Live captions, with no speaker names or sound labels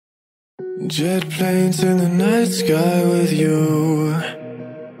Jet planes in the night sky with you,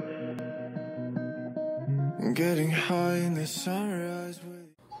 getting high in the sunrise with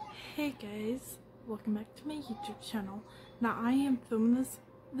you. Hey guys, welcome back to my YouTube channel. Now I am filming this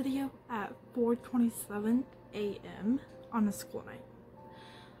video at 4:27 a.m. on a school night.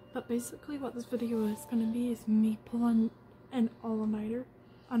 But basically what this video is going to be is me pulling an all-nighter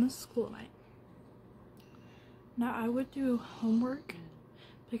on a school night. Now I would do homework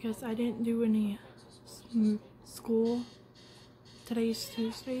because I didn't do any school. Today's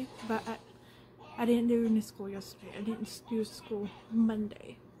Tuesday, but I didn't do any school yesterday. I didn't do school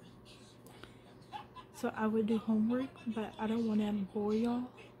Monday. So I would do homework, but I don't want to bore y'all.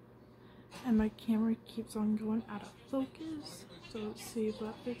 And my camera keeps on going out of focus. So let's see if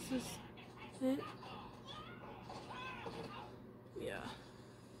that fixes it. Yeah.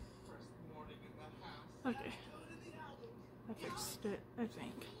 Okay. I fixed it, I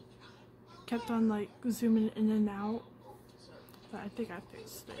think. Kept on like zooming in and out, but I think I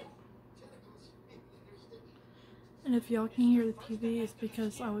fixed it. And if y'all can hear the TV, it's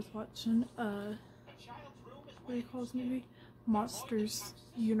because I was watching what do you call this movie? Monsters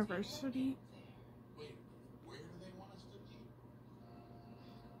University.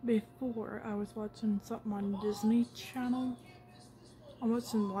 Before I was watching something on Disney Channel. I'm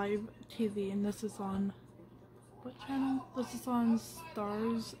watching live TV, and this is on what channel? This is on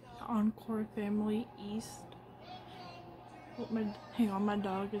Stars Encore Family East. Oh, hang on, my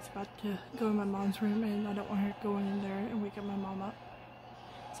dog is about to go in my mom's room, and I don't want her going in there and wake up my mom up.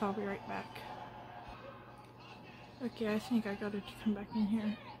 So I'll be right back. Okay, I think I got her to come back in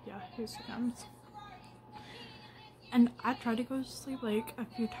here. Yeah, here she comes. And I tried to go to sleep like a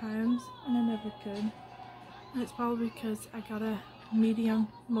few times, and I never could. And it's probably because I got a medium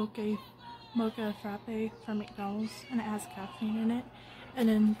mocha frappe from McDonald's, and it has caffeine in it. And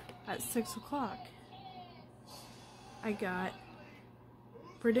then at 6 o'clock, I got,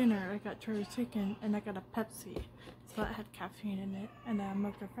 for dinner, I got Cheddar chicken, and I got a Pepsi, so that had caffeine in it, and a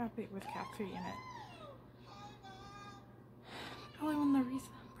mocha frappe with caffeine in it.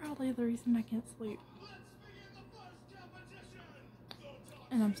 Probably the reason I can't sleep.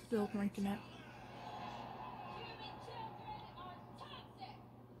 And I'm still drinking it.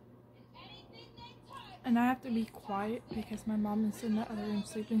 And I have to be quiet because my mom is in the other room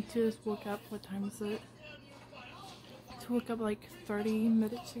sleeping. She just woke up. What time is it? She woke up like 30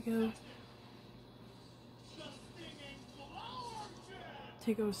 minutes ago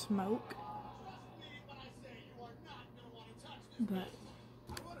to go smoke. But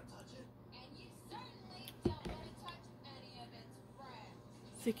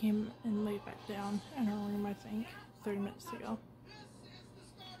she came and laid back down in her room, I think, 30 minutes ago.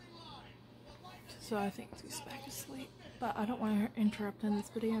 So I think she's back asleep. But I don't want her interrupting this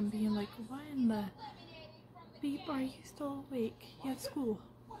video and being like, why in the beep are you still awake? You have school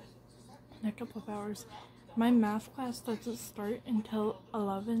in a couple of hours. My math class doesn't start until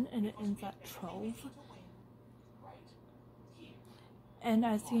 11 and it ends at 12. And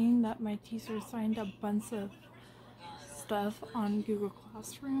I seen that my teacher signed a bunch of stuff on Google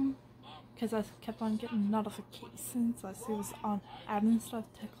Classroom because I kept on getting notifications that she was on adding stuff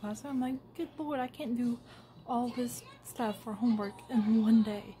to class. I'm like, good lord, I can't do all this stuff for homework in one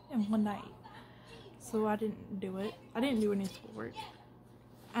day, in one night. So I didn't do it. I didn't do any schoolwork.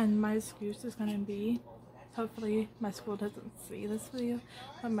 And my excuse is going to be, hopefully my school doesn't see this video,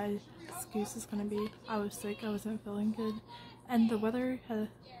 but my excuse is going to be, I was sick, I wasn't feeling good. And the weather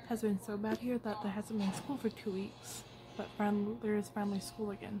has been so bad here that there hasn't been school for 2 weeks. But there is finally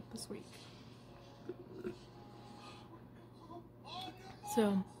school again this week.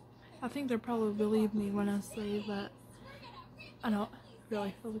 So, I think they'll probably believe me when I say that I don't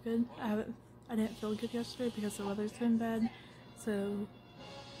really feel good. I didn't feel good yesterday because the weather's been bad. So,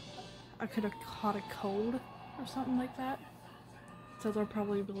 I could have caught a cold or something like that. So they'll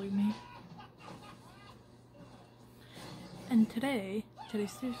probably believe me. And today's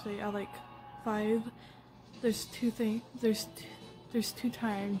Tuesday at like 5. There's two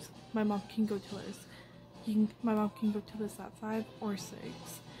times my mom can go to this. My mom can go to this at 5 or 6.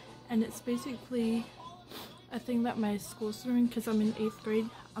 And it's basically a thing that my school's doing because I'm in 8th grade.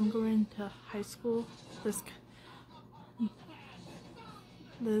 I'm going to high school this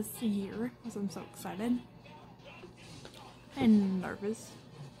year because I'm so excited and nervous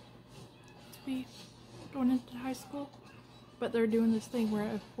to be going into high school. But they're doing this thing where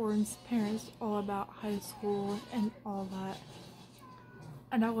it informs parents all about high school and all that.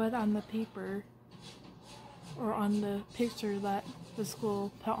 And I read on the paper, or on the picture that the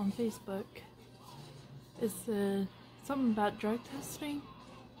school put on Facebook, is something about drug testing.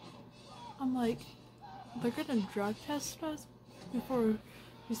 I'm like, they're gonna drug test us before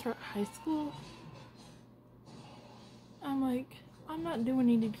we start high school? I'm like, I'm not doing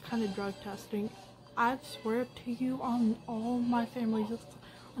any kind of drug testing. I swear to you on all my family's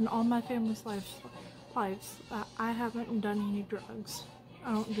lives that I haven't done any drugs.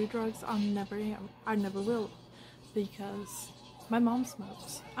 I don't do drugs. I never will, because my mom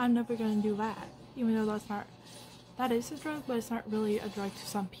smokes. I'm never gonna do that, even though that is a drug, but it's not really a drug to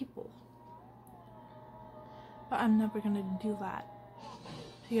some people. But I'm never gonna do that,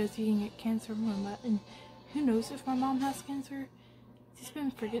 because you can get cancer from that, and who knows if my mom has cancer. She's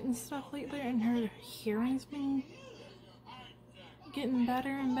been forgetting stuff lately, and her hearing's been getting better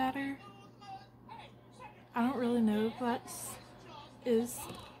and better. I don't really know if that is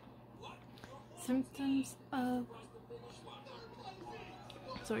symptoms of...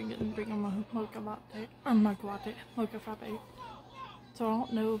 Sorry, getting big on my mocha frappe. So I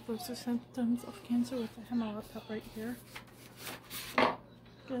don't know if those are symptoms of cancer. With I have my laptop right here.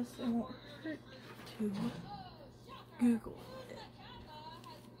 Guess it won't hurt to Google it.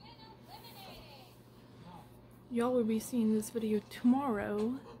 Y'all will be seeing this video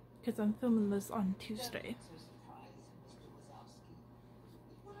tomorrow, because I'm filming this on Tuesday.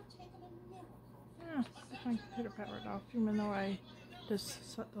 Yeah, if my computer powered off, even though I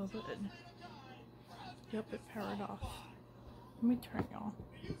just set the lid. Yep, it powered off. Let me turn y'all.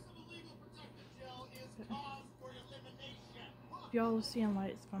 Okay. If y'all are seeing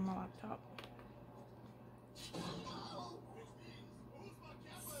lights on my laptop.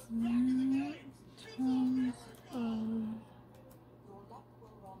 Symptoms of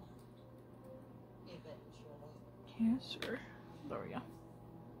cancer. There we go.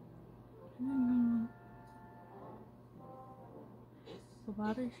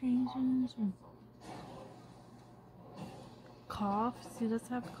 Bladder changes. Cough. See, let's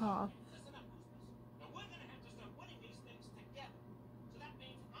have cough.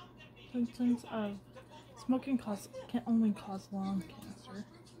 Symptoms of smoking can only cause lung cancer.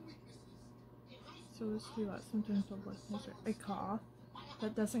 So let's see what symptoms of lung cancer. A cough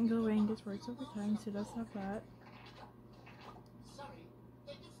that doesn't go away and gets worse over time. So let's have that.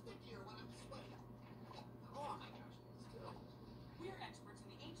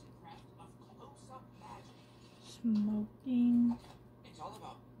 Smoking. It's all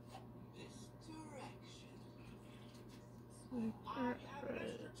about this direction.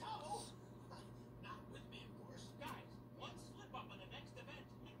 Cigarettes. Not with me, of course. Guys, one slip up on the next event,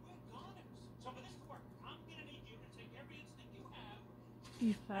 and we're goners. So for this to work, I'm gonna need you to take every instinct you have.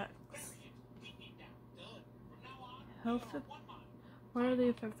 Effects. Keep me down. Good. From now on, What are the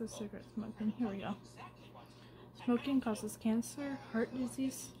effects of cigarette smoking? Here we go. Smoking causes cancer, heart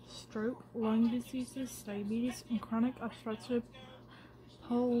disease, stroke, lung diseases, diabetes, and chronic obstructive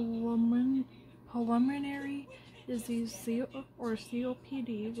pulmonary disease, or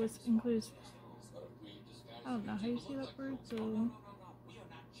COPD, which includes, I don't know how you say that word, so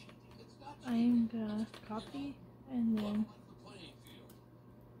I'm gonna copy and then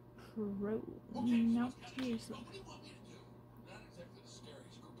pronunciation.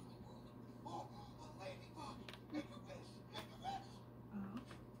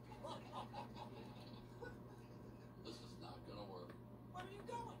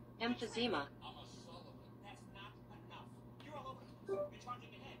 Emphysema.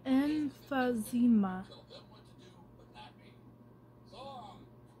 Emphysema.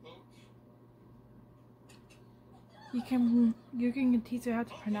 You can teach her how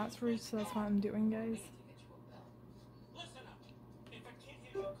to pronounce words, so that's what I'm doing, guys.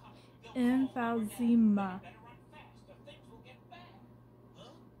 Emphysema.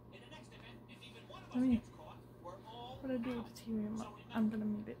 What do I do with the TV remote? I'm gonna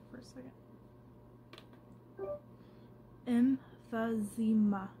mute it for a second.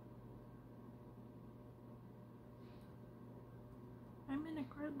 Emphysema. I'm in a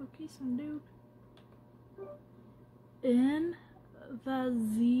correct location, dude.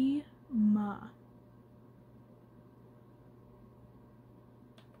 Emphysema.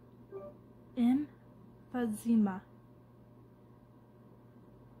 Emphysema.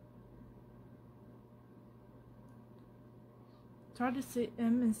 Try to say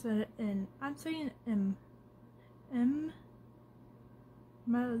M instead of N. I'm saying M.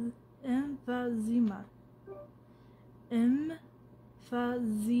 Emphysema.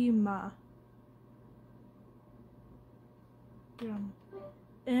 Emphysema.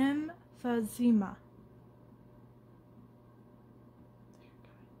 Emphysema.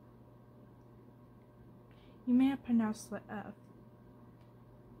 You may have pronounced the F.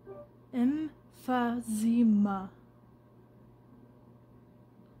 Emphysema.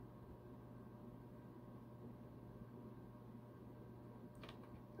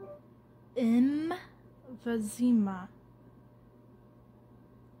 Emphysema.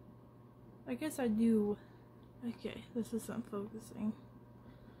 I guess I do. Okay, this isn't focusing.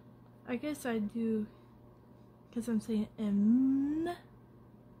 I guess I do, because I'm saying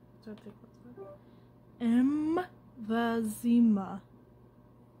so I think what's that? Emphysema.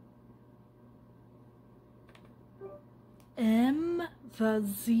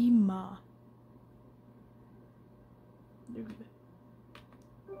 Emphysema.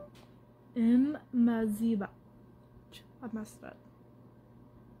 Emphysema. I messed up.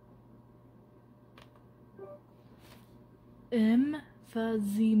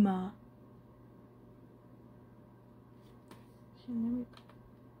 Emphysema.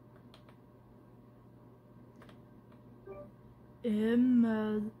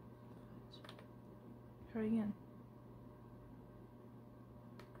 Try again.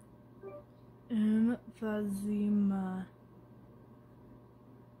 Emphysema.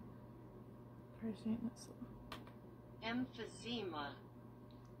 Try saying that slow. Emphysema.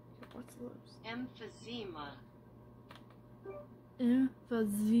 What's the lips? Emphysema.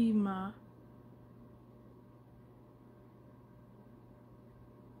 Emphysema.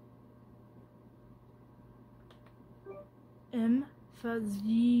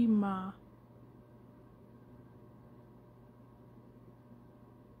 Emphysema.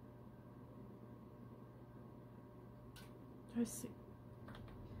 Let's see.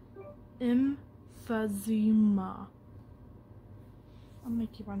 Emphysema. I'm gonna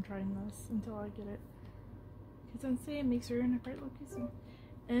keep on trying this until I get it. Because I'm saying make sure you're in the right location.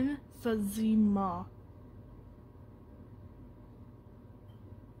 Emphysema.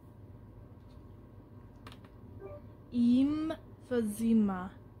 Emphysema.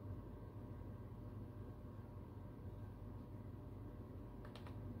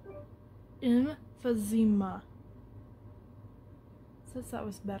 Emphysema. Says that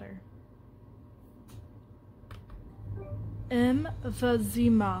was better.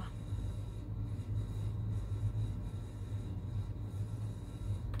 Emphysema.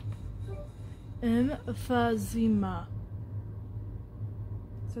 Emphysema.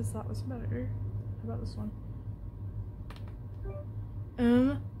 Says that was better. How about this one?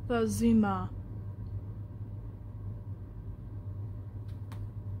 Emphysema.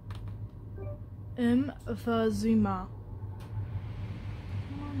 Emphysema.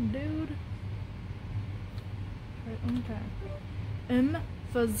 Come on, dude. Right, one time.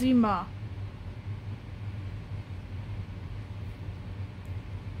 Emphysema.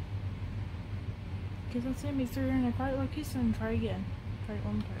 Because I'm saying make sure you're in a quiet location and try again. Try it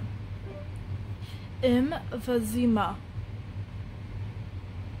one time. Emphysema.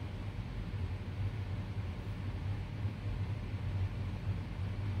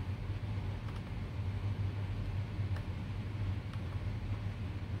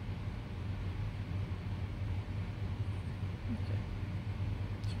 Okay.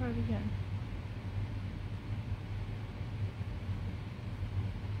 Let's try it again.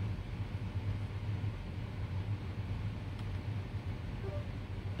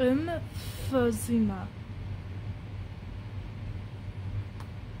 Emphysema.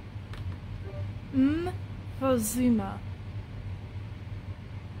 Emphysema.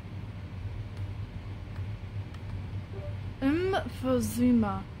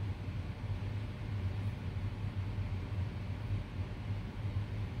 Emphysema.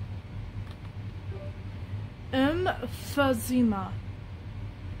 Emphysema.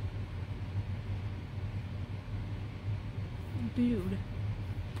 Dude.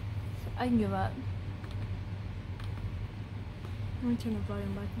 I can give up. Let me turn the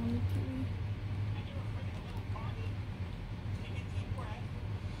volume back on the TV.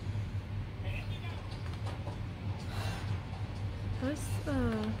 Let's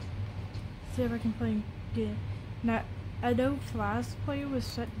see if I can play again. Now, Adobe Flash Player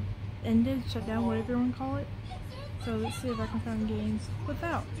was shut down, whatever you want to call it. So let's see if I can find games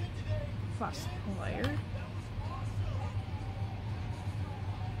without Flash Player.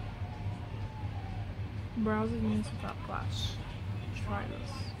 Browser games without Flash. Try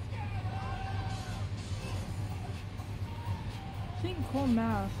this. I think Cool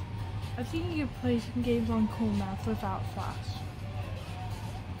Math. I think you can play some games on Cool Math without Flash.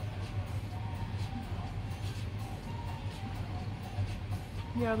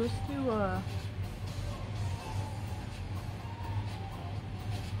 Yeah, let's do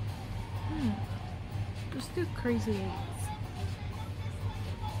let's do Crazy 8s.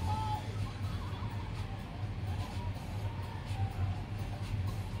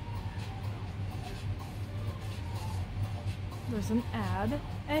 There's an ad.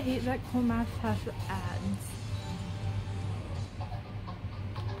 I hate that Cool Math has ads.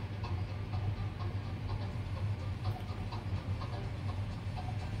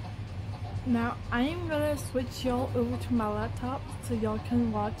 Now I'm gonna switch y'all over to my laptop so y'all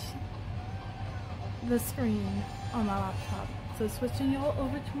can watch the screen on my laptop. So switching y'all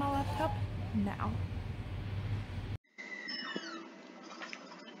over to my laptop now.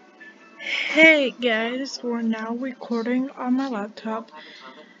 Hey guys, we're now recording on my laptop.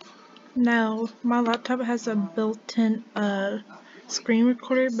 Now my laptop has a built-in screen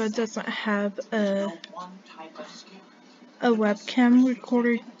recorder, but it doesn't have a webcam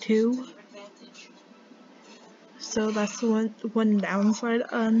recorder too. So that's the one downside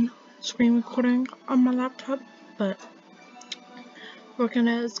on screen recording on my laptop, but we're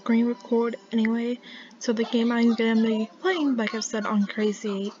gonna screen record anyway. So the game I'm gonna be playing, like I've said on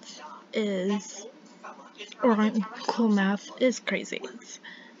Crazy 8, is, or on Cool Math, is Crazy 8.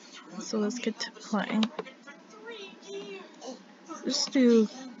 So let's get to playing. Let's do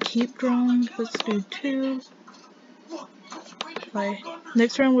keep drawing. Let's do 2. Play.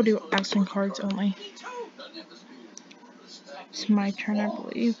 Next round we'll do action cards only. It's my turn, I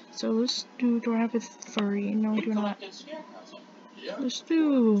believe. So let's do I have a 3? No, I do not. Let's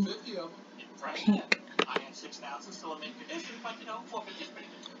do pink.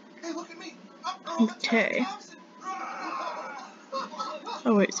 Okay.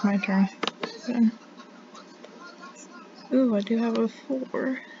 Oh wait, it's my turn. Then. Ooh, I do have a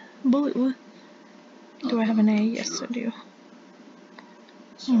 4. Blue. Do I have an A? Yes, I do.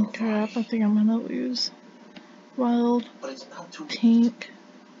 Oh crap, I think I'm gonna lose. Wild. Pink.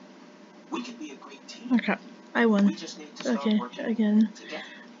 Okay, I won. Okay, again.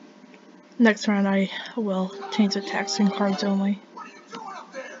 Next round I will change the text and cards only.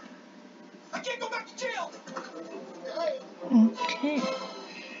 Okay.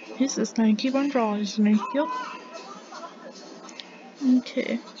 He's just gonna keep on drawing, isn't he? Yep.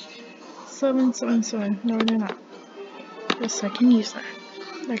 Okay. 7, 7, 7. No, they're not. Yes, I can use that.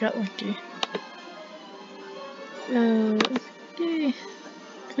 I got lucky. Yay.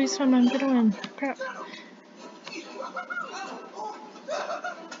 Please tell me I'm gonna win. Crap.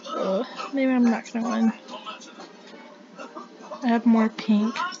 Maybe I'm not gonna win. I have more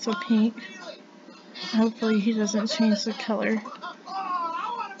pink, so pink. Hopefully he doesn't change the color.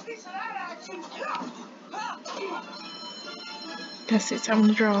 Guess it's time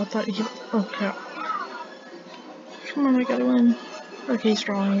to draw. I thought he. Oh crap. Come on, I gotta win. Okay, he's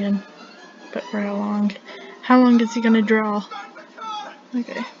drawing again. But for how long? How long is he gonna draw?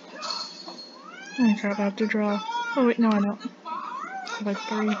 Okay. Oh crap, I have to draw. Oh wait, no I don't. I have like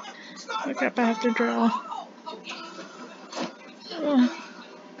 3. Oh crap, I have to draw.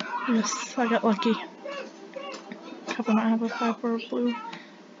 Yes, I got lucky. Hope I don't have a 5 or a blue.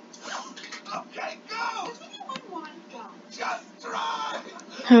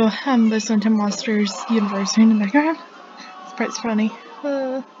 Oh, I'm listening to Monsters University in the background. This part's funny.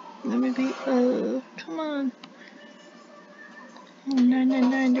 Maybe, come on. 9, 9,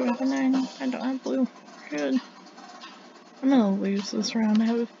 9, do I have a 9? I don't have blue. Good. I'm gonna lose this round, I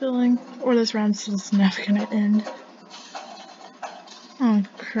have a feeling. Or this round's just never gonna end. Oh,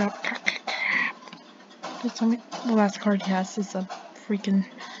 crap. The last card he has is a freaking...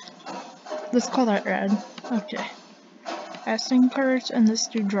 Let's call that red. Okay. Action cards, and let's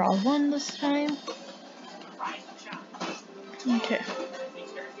do draw 1 this time. Okay.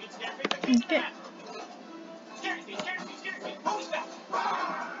 Okay.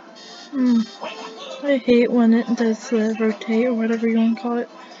 I hate when it does the rotate or whatever you want to call it.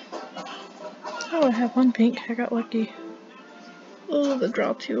 Oh, I have 1 pink. I got lucky. Oh, the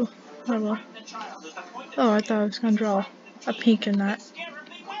draw 2. Oh well. Oh, I thought I was gonna draw a pink in that.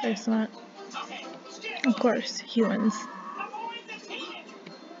 It's not. Of course, he wins.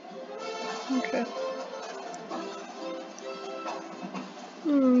 Okay.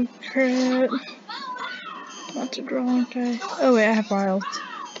 Oh crap. Not to draw, okay. Oh wait, I have wild.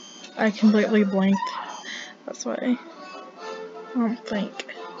 I completely blanked. That's why I don't think.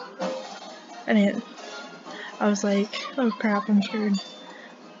 I was like, oh crap, I'm screwed.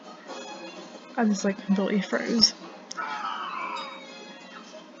 I just like completely froze.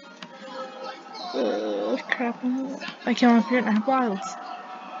 Crap. I can't forget I have wilds.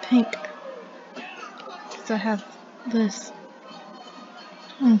 Pink. Because I have this.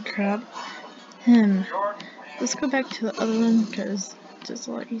 Oh crap. Let's go back to the other one because it's just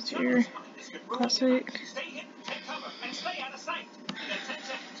a lot easier. Classic.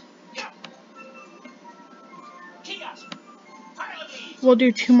 We'll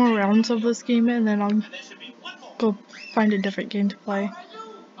do 2 more rounds of this game and then I'll go find a different game to play.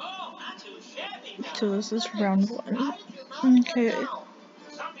 So this is round 1. Okay.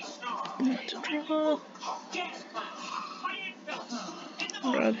 To draw.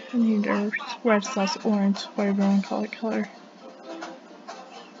 red. I need a red slash orange, whatever you want to call it, color.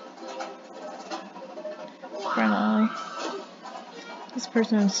 Finally. This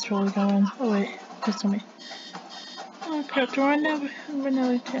person is totally going. Oh wait, just told me. Oh crap, do I know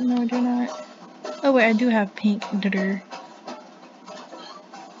vanilla tint? No, I do not. Oh wait, I do have pink. Do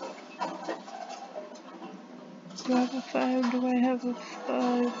I have a 5? Do I have a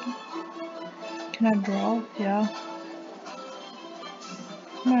 5? Can I draw? Yeah.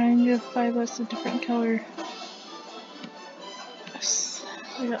 Mine, you have 5, that's a different color. Yes.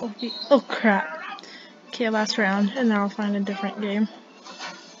 I got lucky. Oh crap. Okay, last round, and then I'll find a different game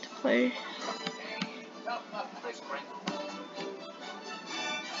to play.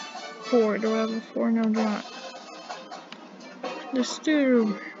 4. Do I have a 4? No, I do not. Let's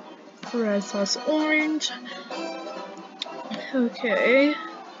do red sauce orange. Okay.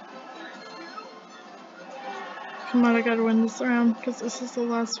 Come on, I gotta win this round because this is the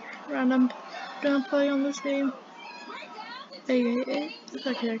last round I'm gonna play on this game. Okay,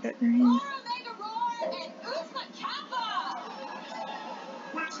 I got green.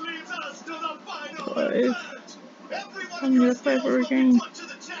 Five. I'm gonna 5 over green.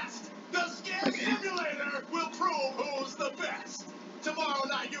 Okay. Tomorrow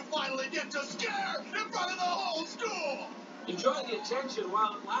night you finally get to scare in front of the whole school. Enjoy the attention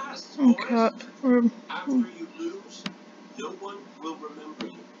while it lasts. Oh crap. After you lose, no one will remember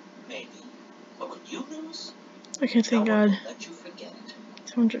you. Maybe. But when you lose, Okay, thank God. let you forget it.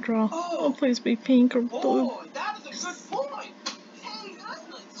 200 draw. Oh, please be pink or blue. Oh, that is a good point. Hey,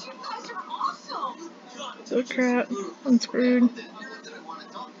 Hustlers, you guys are awesome. Oh crap. I'm screwed.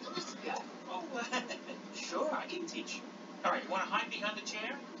 Sure, I can teach you. All right, you want to hide behind the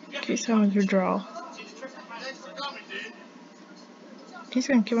chair? Okay, 700 draw. He's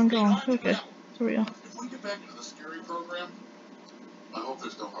gonna keep on going. Okay, so we go. If we get back into the scary program, I hope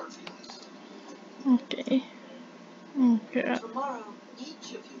there's no hard feelings. Okay. Okay. Tomorrow,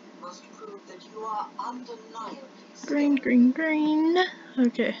 each of you must prove that you are undeniably Green, green, green.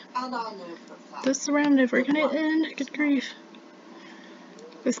 Okay. And I know for a fact. This round never gonna end. Good grief.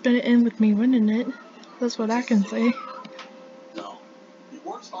 It's gonna end with me winning it. That's what I can say. No, he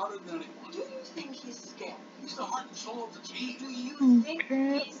works harder than anyone. Do you think he's scary? He's the heart and soul of the team. Do you think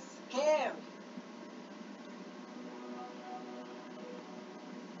Okay. he's scary?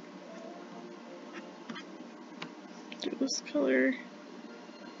 Do this color.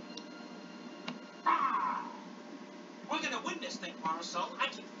 We're gonna win this thing, Marisol. I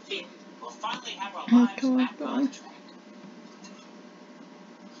can feel it. We'll finally have our Oh, lives come back on. on track.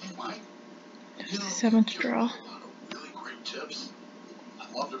 Mike, you know, 7th you draw. have a lot of really great tips.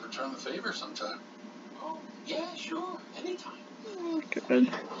 I'd love to return the favor sometime. Oh, yeah, sure. Anytime. Oh, good.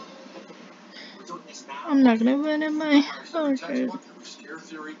 We're doing this now. I'm not gonna win, am I? Oh, good. Textbook and scare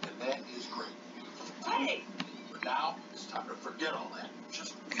theory, and that is great. Hey! But now it's time to forget all that.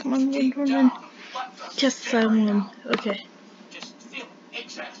 Just Come on, win, keep win, win. down. Let the Yes, I scary won. out. Just Okay. feel it.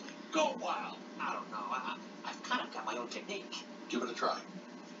 Exactly. Go wild. I don't know. I've kind of got my own technique. Give it a try.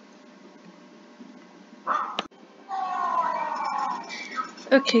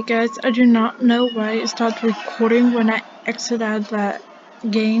 Okay, guys, I do not know why it stopped recording when I exited out of that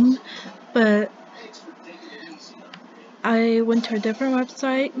game, but I went to a different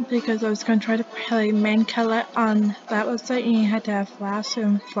website because I was going to try to play Mancala on that website, and you had to have Flash,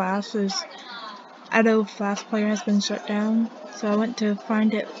 and Flash is, Adobe Flash Player has been shut down, so I went to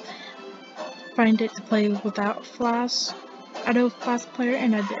find it to play without Flash, Adobe Flash Player,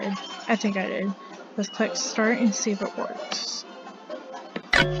 and I did. I think I did. Let's click start and see if it works.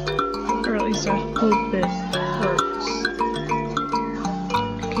 Or at least I hope it works.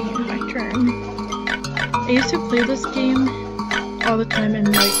 Okay, my turn. I used to play this game all the time in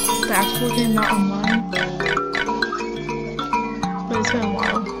like the actual game, not online. But it's been a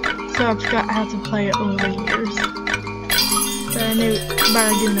while. So I forgot I have to play it over the years. But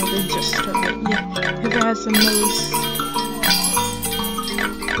I do know the gist of it, yeah. Because it has the most,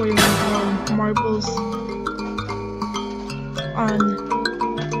 what do you want to call them, marbles on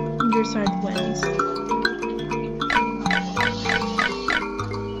your side wins.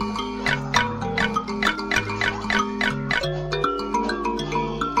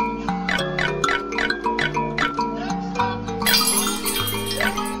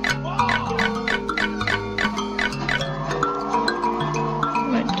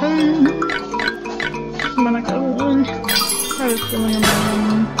 My turn. I'm gonna go one. I was feeling on my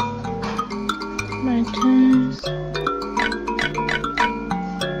own. My turn.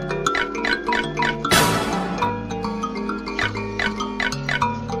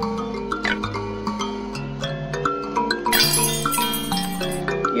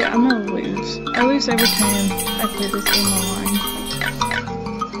 almost every time I play this game online.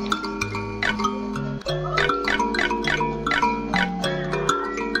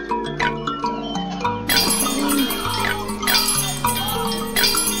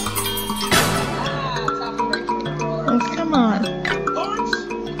 Oh, come on.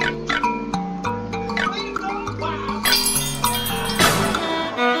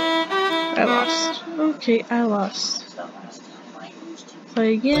 I lost. Okay, I lost.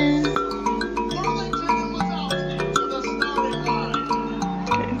 Play again.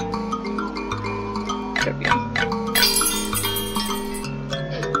 Okay. There we go.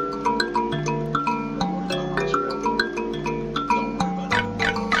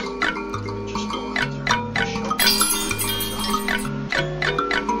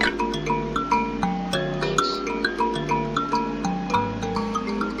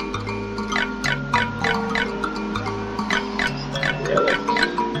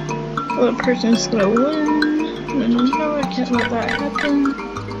 The person's gonna win. No, I can't let that happen.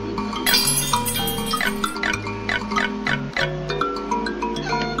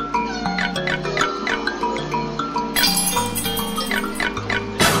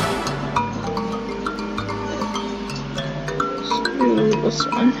 Screw this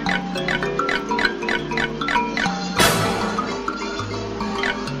one.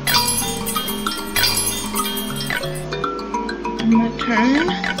 My turn.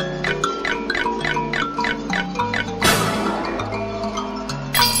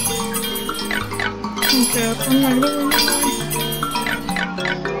 Okay, I'm not really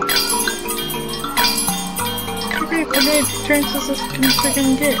okay, how many turns is this gonna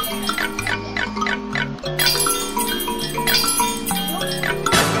freaking get?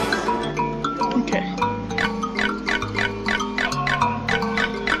 Okay.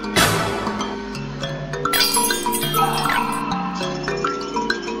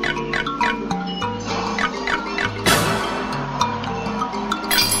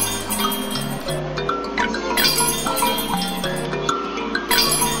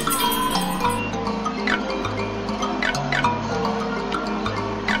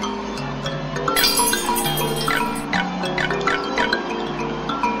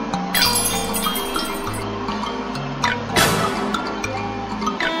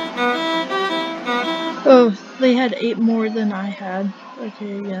 Oh, they had 8 more than I had.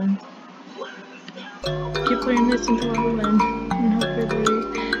 Okay, again. Keep playing this until I win, and hopefully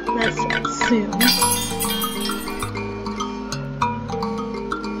that's soon.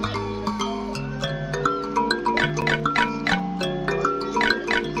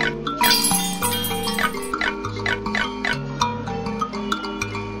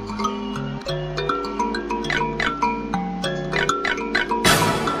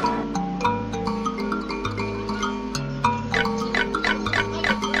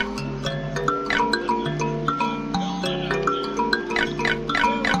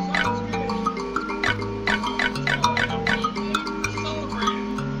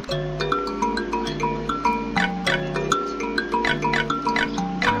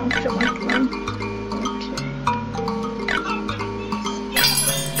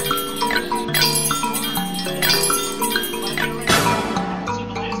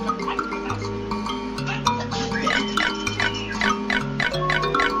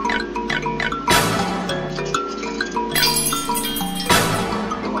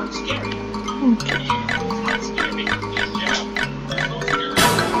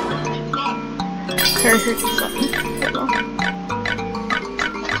 Her hurt something. Hold on.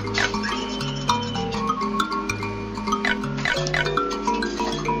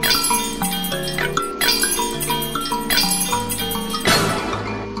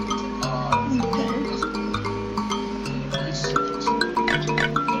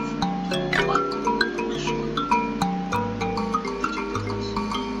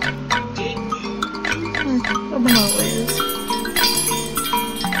 I'm gonna lose.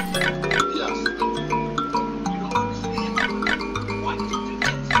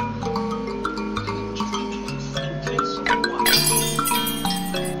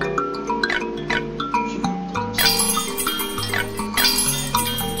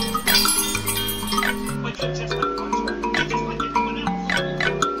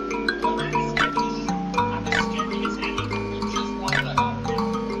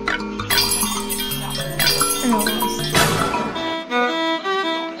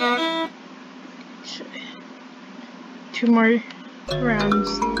 Two more rounds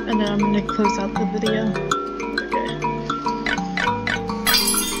and then I'm gonna close out the video. Okay.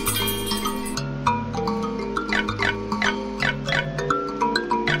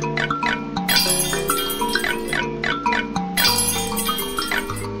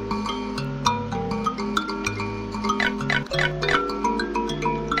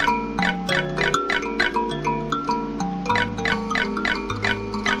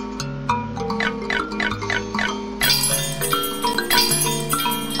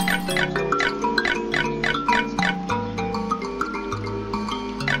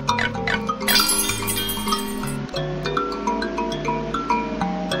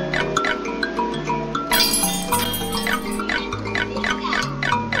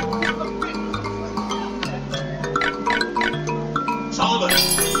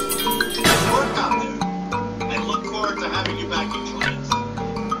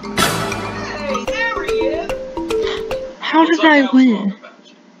 How did I win?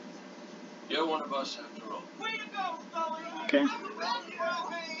 You're one of us after all. Okay.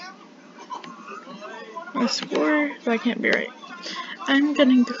 I swore that can't be right. I'm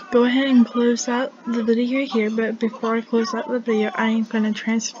gonna go ahead and close out the video here, but before I close out the video, I'm gonna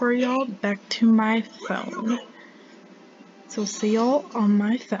transfer y'all back to my phone. So see y'all on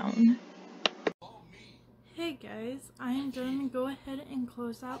my phone. Hey guys, I am gonna go ahead and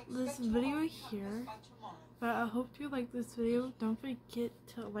close out this video here. But I hope you like this video. Don't forget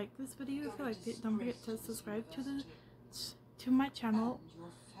to like this video if you liked it. Don't forget to subscribe to my channel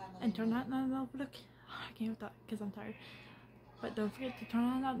and turn on that notification. I can't talk because I'm tired. But don't forget to turn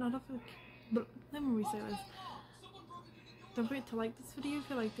on that notification. Let me re-say this. Don't forget to like this video if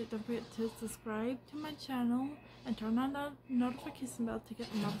you liked it. Don't forget to subscribe to my channel and turn on the notification bell to get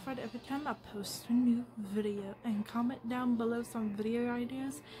notified every time I post a new video. And comment down below some video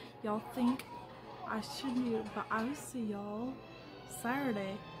ideas y'all think I should do. But I will see y'all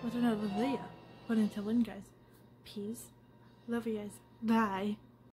Saturday with another video. But until then, guys, peace. Love you guys. Bye.